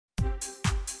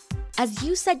As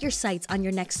you set your sights on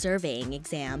your next surveying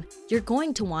exam, you're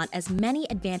going to want as many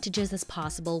advantages as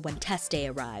possible when test day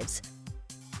arrives.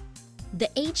 The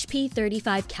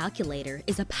HP35 calculator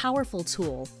is a powerful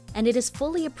tool, and it is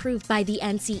fully approved by the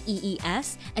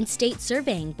NCEES and state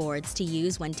surveying boards to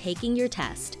use when taking your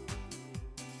test.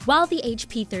 While the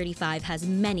HP35 has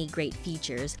many great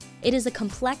features, it is a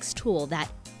complex tool that,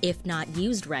 if not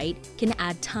used right, can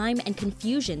add time and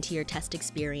confusion to your test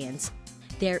experience.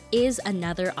 There is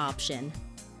another option.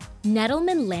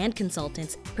 Nettleman Land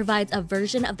Consultants provides a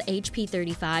version of the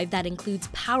HP35 that includes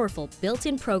powerful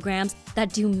built-in programs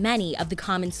that do many of the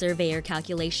common surveyor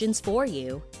calculations for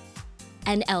you.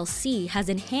 NLC has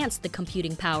enhanced the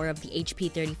computing power of the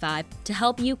HP35 to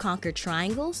help you conquer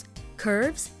triangles,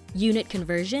 curves, unit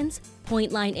conversions,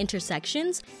 point line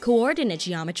intersections, coordinate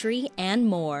geometry, and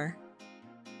more.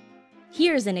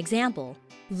 Here's an example.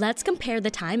 Let's compare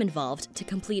the time involved to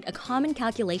complete a common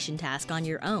calculation task on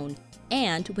your own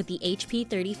and with the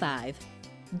HP35.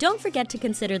 Don't forget to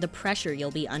consider the pressure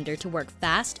you'll be under to work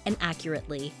fast and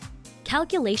accurately.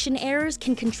 Calculation errors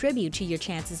can contribute to your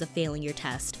chances of failing your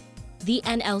test. The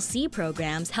NLC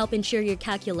programs help ensure your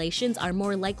calculations are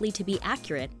more likely to be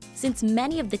accurate, since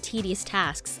many of the tedious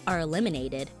tasks are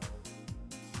eliminated.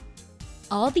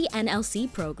 All the NLC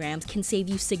programs can save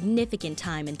you significant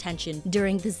time and tension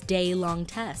during this day-long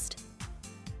test.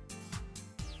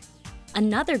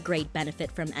 Another great benefit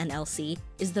from NLC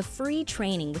is the free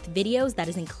training with videos that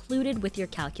is included with your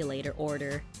calculator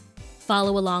order.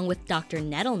 Follow along with Dr.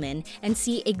 Nettleman and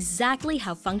see exactly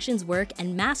how functions work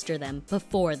and master them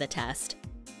before the test.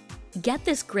 Get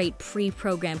this great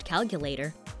pre-programmed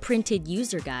calculator, printed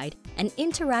user guide, and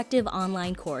interactive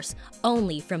online course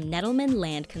only from Nettleman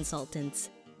Land Consultants.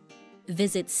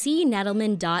 Visit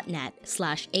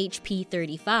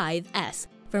cnettleman.net/HP35s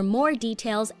for more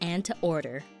details and to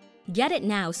order. Get it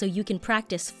now so you can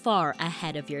practice far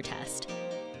ahead of your test.